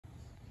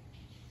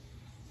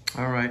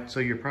All right, so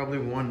you're probably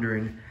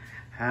wondering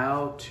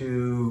how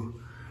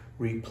to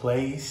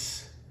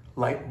replace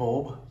light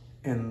bulb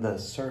in the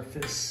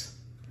surface.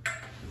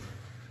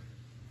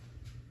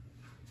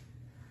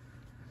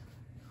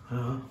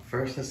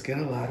 First, let's get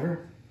a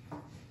ladder.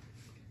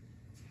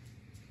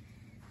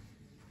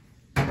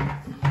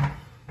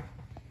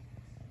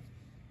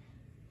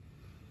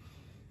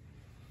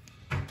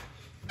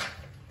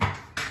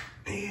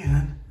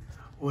 And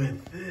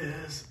with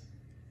this,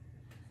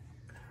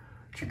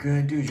 what you're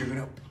gonna do is you're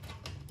gonna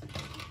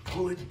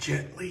pull it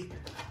gently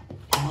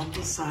on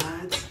the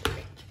sides.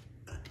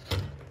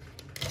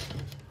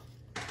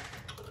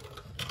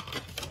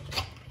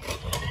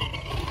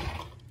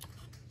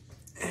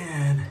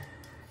 And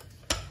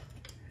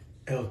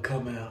it'll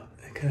come out.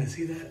 Can I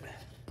see that? It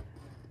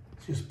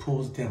just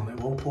pulls down. It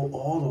won't pull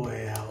all the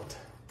way out,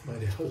 but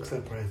it hooks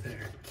up right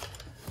there.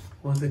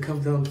 Once it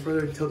comes down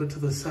further, tilt it to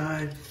the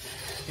side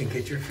and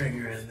get your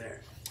finger in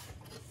there.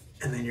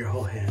 And then your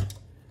whole hand.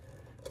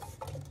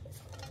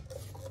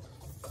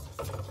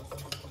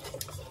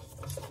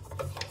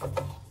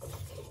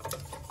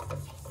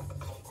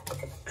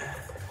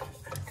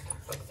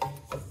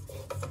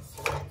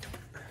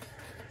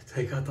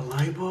 Take out the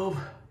light bulb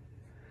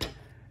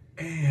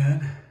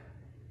and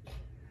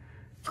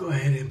go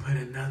ahead and put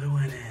another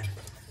one in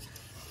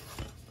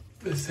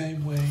the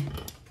same way.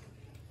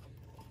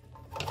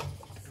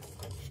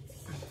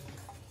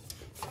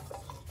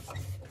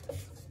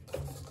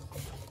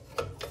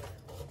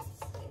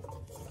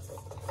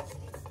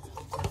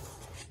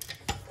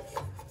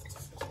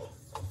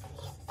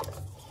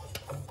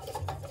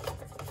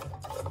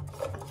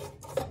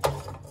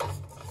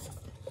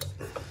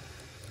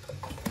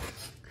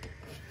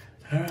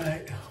 All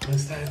right,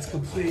 once that's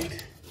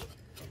complete,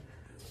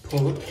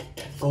 pull it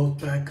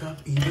both back up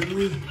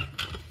evenly.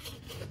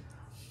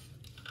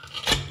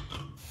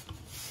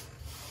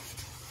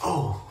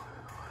 Oh,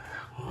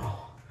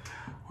 well,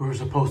 we were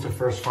supposed to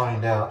first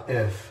find out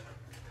if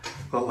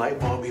the light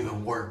bulb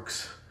even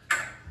works.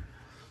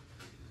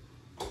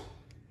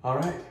 All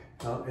right,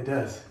 well, it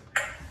does.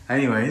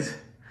 Anyways,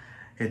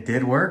 it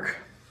did work.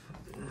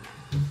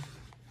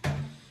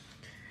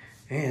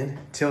 And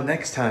till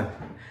next time,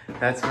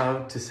 that's how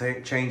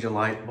to change a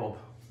light bulb.